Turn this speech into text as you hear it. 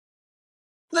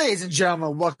Ladies and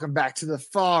gentlemen, welcome back to the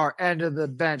Far End of the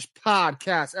Bench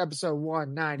podcast, episode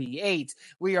 198.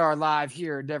 We are live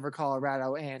here in Denver,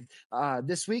 Colorado, and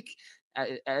this week,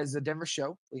 as a Denver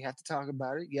show, we have to talk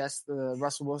about it. Yes, the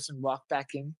Russell Wilson walked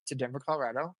back into Denver,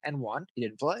 Colorado, and won. He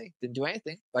didn't play, didn't do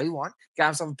anything, but he won. Got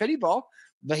himself a pity ball,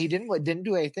 but he didn't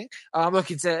do anything.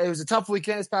 Look, it was a tough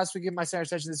weekend this past weekend. My center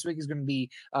session this week is going to be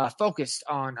focused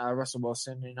on Russell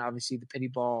Wilson and obviously the pity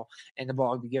ball and the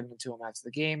ball will be given to him after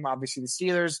the game. Obviously, the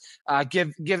Steelers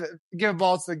give a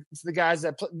ball to the guys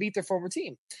that beat their former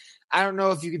team. I don't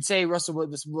know if you could say Russell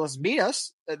Wilson beat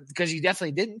us because he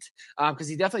definitely didn't. Because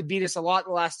he definitely beat us a lot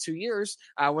the last 2 years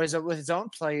with his own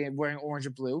play and wearing orange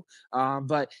and blue.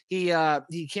 But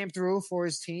he came through for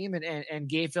his team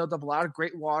and filled up a lot of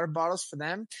great water bottles for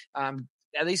them.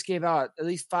 At least gave out at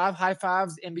least 5 high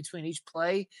fives in between each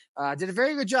play. Did a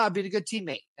very good job being a good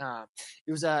teammate.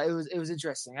 It was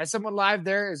interesting. As someone live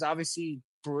there is obviously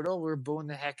brutal. We were booing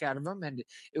the heck out of him, and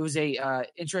it was a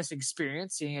interesting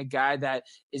experience seeing a guy that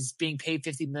is being paid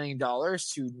 $50 million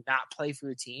to not play for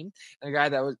your team, and a guy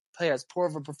that would play as poor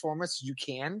of a performance as you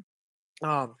can.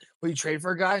 Where you trade for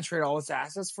a guy and trade all his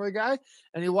assets for a guy,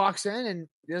 and he walks in and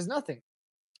there's nothing.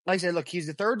 Like I said, look, he's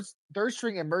the third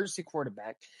string emergency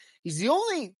quarterback. He's the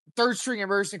only third string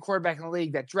emergency quarterback in the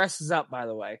league that dresses up, by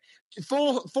the way.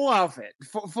 Full outfit,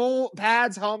 full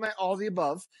pads, helmet, all the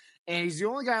above. And he's the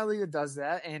only guy in the league that does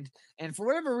that. And for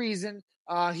whatever reason,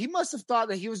 he must have thought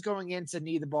that he was going in to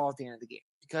need the ball at the end of the game.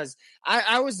 Because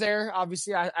I was there,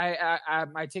 obviously,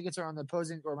 my tickets are on the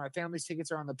opposing, or my family's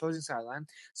tickets are on the opposing sideline.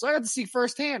 So I got to see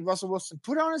firsthand Russell Wilson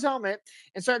put on his helmet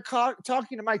and start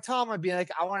talking to Mike Tomlin, being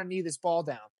like, "I want to knee this ball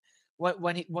down."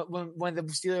 When the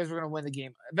Steelers were going to win the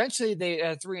game, eventually they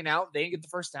had 3 and out. They didn't get the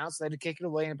first down, so they had to kick it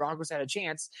away. And the Broncos had a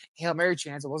chance, Hail Mary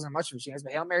chance. It wasn't much of a chance,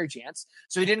 but Hail Mary chance.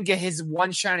 So he didn't get his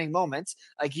one shining moment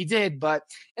like he did. But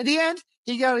in the end,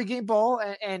 he got a game ball,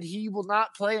 and he will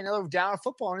not play another down of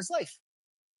football in his life.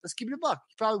 Let's keep it a buck.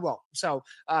 You probably won't. So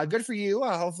good for you.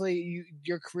 Hopefully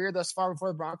your career thus far before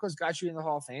the Broncos got you in the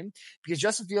Hall of Fame, because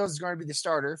Justin Fields is going to be the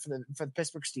starter for the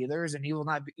Pittsburgh Steelers, and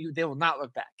they will not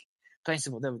look back. Plain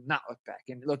simple, they would not look back.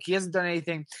 And look, he hasn't done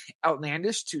anything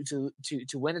outlandish to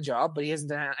win a job, but he hasn't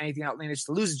done anything outlandish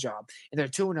to lose a job. And they're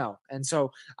 2-0. And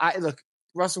so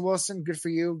Russell Wilson, good for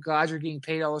you. Glad you're getting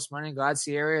paid all this money. Glad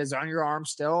Sierra is on your arm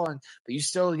still, but you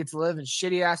still get to live in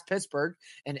shitty ass Pittsburgh,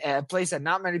 and a place that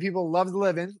not many people love to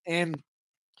live in, and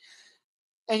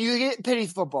you get pity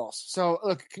footballs. So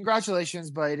look, congratulations,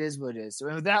 but it is what it is.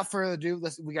 So without further ado,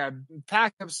 we got a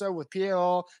packed episode with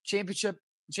PLL championship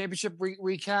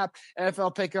recap,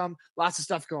 NFL pick'em, lots of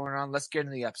stuff going on. Let's get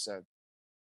into the episode.